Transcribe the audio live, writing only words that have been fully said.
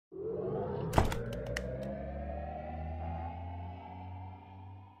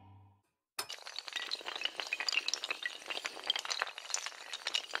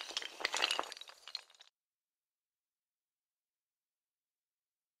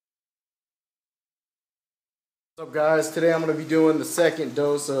What's up, guys? Today I'm going to be doing the second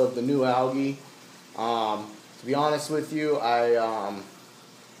dose of the Nualgi. To be honest with you, I've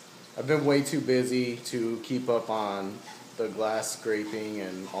been way too busy to keep up on the glass scraping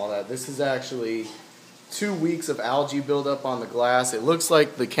and all that. This is actually 2 weeks of algae buildup on the glass. It looks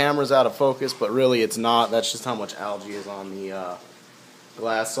like the camera's out of focus, but really it's not. That's just how much algae is on the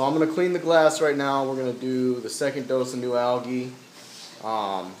glass. So I'm going to clean the glass right now. We're going to do the second dose of Nualgi.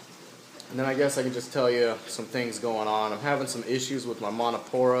 And then I guess I can just tell you some things going on. I'm having some issues with my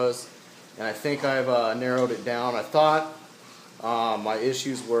monoporas, and I think I've narrowed it down. I thought my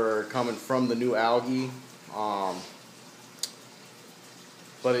issues were coming from the Nualgi,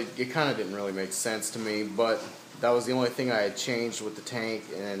 but it kind of didn't really make sense to me. But that was the only thing I had changed with the tank,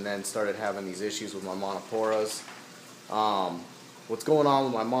 and then started having these issues with my monoporas. What's going on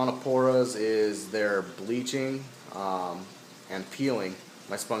with my monoporas is they're bleaching and peeling.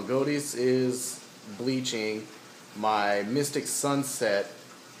 My Spongotes is bleaching. My Mystic Sunset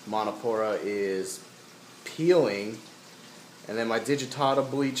monopora is peeling. And then my Digitata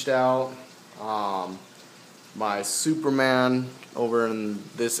bleached out. My Superman over in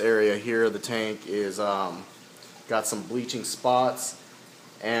this area here of the tank is got some bleaching spots.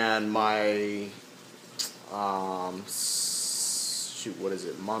 And my what is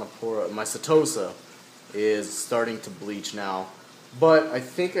it? Monopora. My Setosa is starting to bleach now. But I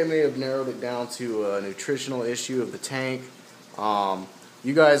think I may have narrowed it down to a nutritional issue of the tank.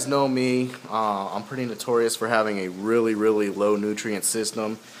 You guys know me. I'm pretty notorious for having a really low nutrient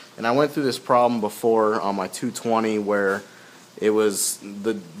system. And I went through this problem before on my 220 where it was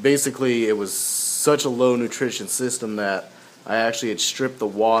basically it was such a low nutrition system that I actually had stripped the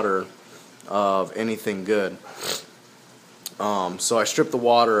water of anything good. So I stripped the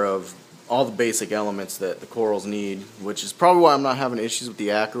water of all the basic elements that the corals need, which is probably why I'm not having issues with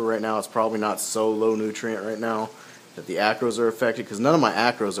the acro right now. It's probably not so low nutrient right now that the acros are affected, because none of my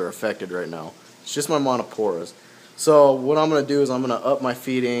acros are affected right now. It's just my monoporas. So what I'm going to do is I'm going to up my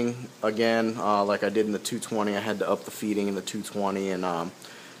feeding again, like I did in the 220. I had to up the feeding in the 220, and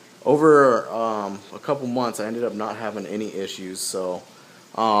over a couple months I ended up not having any issues. So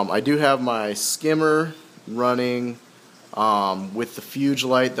I do have my skimmer running with the Fuge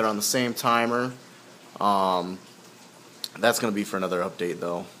light. They're on the same timer. That's going to be for another update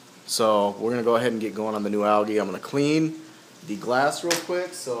though. So we're going to go ahead and get going on the Nualgi. I'm going to clean the glass real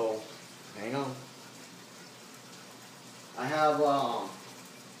quick, so hang on. I had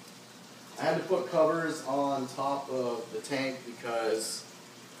to put covers on top of the tank because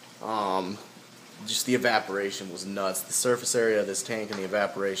just the evaporation was nuts. The surface area of this tank and the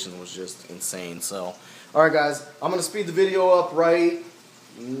evaporation was just insane. So alright guys, I'm going to speed the video up right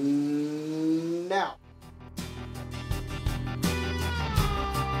now.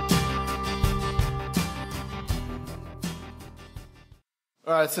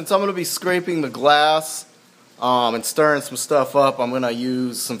 Alright, since I'm going to be scraping the glass and stirring some stuff up, I'm going to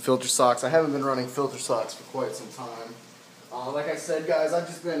use some filter socks. I haven't been running filter socks for quite some time. Like I said guys, I've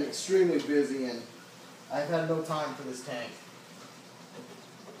just been extremely busy and I've had no time for this tank.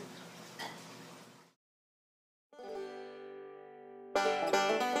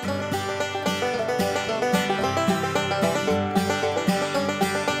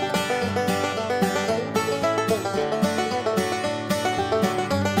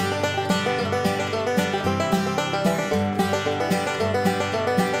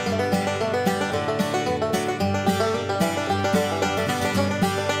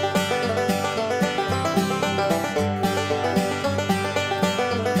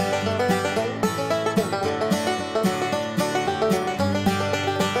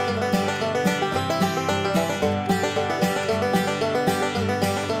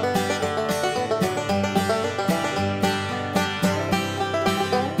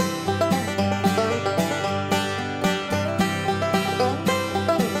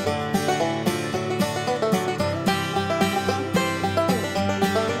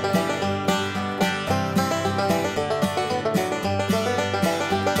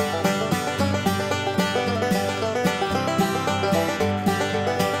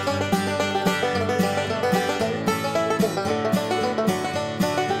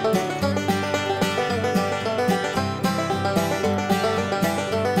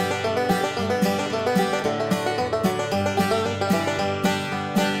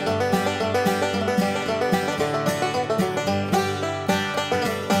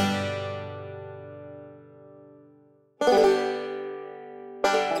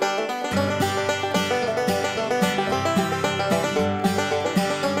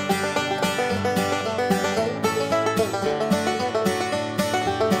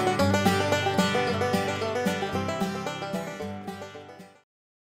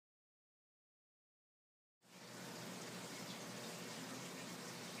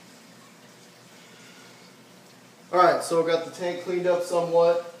 Alright, so I got the tank cleaned up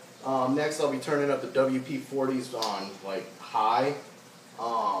somewhat. Next I'll be turning up the WP-40s on like high.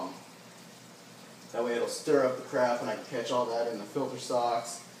 That way it'll stir up the crap and I can catch all that in the filter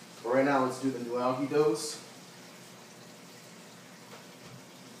socks. But right now let's do the Nualgi dose.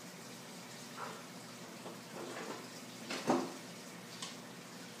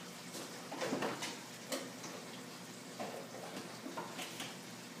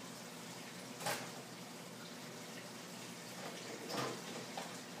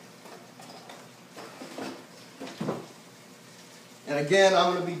 And again,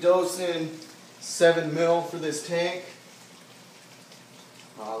 I'm going to be dosing 7 mil for this tank.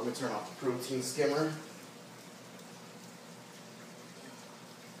 Let me turn off the protein skimmer.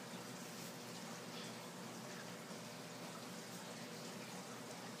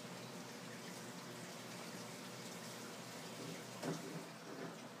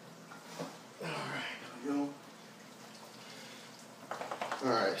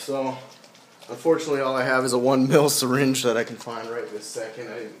 Alright, so unfortunately all I have is a 1 mil syringe that I can find right this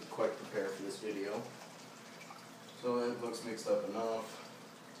second. I didn't quite prepare for this video. So that looks mixed up enough.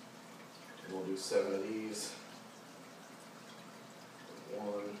 We'll do 7 of these. 1.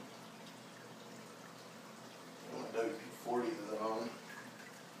 My WP-40 is on.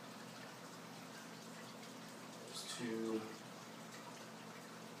 There's 2.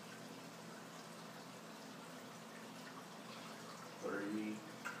 3.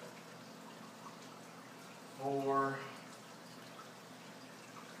 4.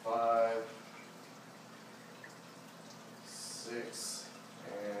 5. 6.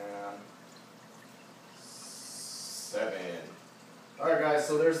 And 7. Alright guys,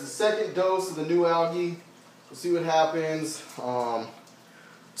 so there's the second dose of the Nualgi. We'll see what happens.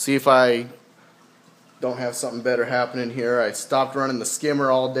 See if I don't have something better happening here. I stopped running the skimmer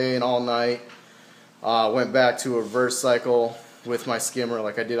all day and all night. Went back to a reverse cycle with my skimmer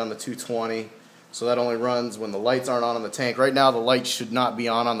like I did on the 220. So that only runs when the lights aren't on the tank. Right now the lights should not be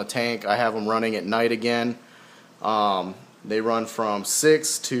on the tank. I have them running at night again. They run from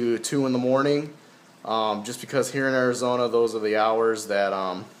 6 to 2 in the morning. Just because here in Arizona those are the hours that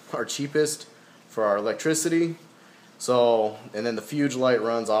are cheapest for our electricity. So, and then the Fuge light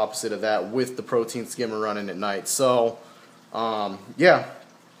runs opposite of that with the protein skimmer running at night. So, yeah,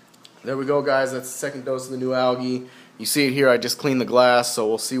 there we go guys. That's the second dose of the Nualgi. You see it here, I just cleaned the glass, so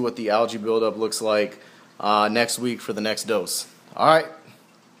we'll see what the algae buildup looks like next week for the next dose. Alright,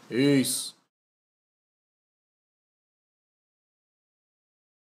 peace.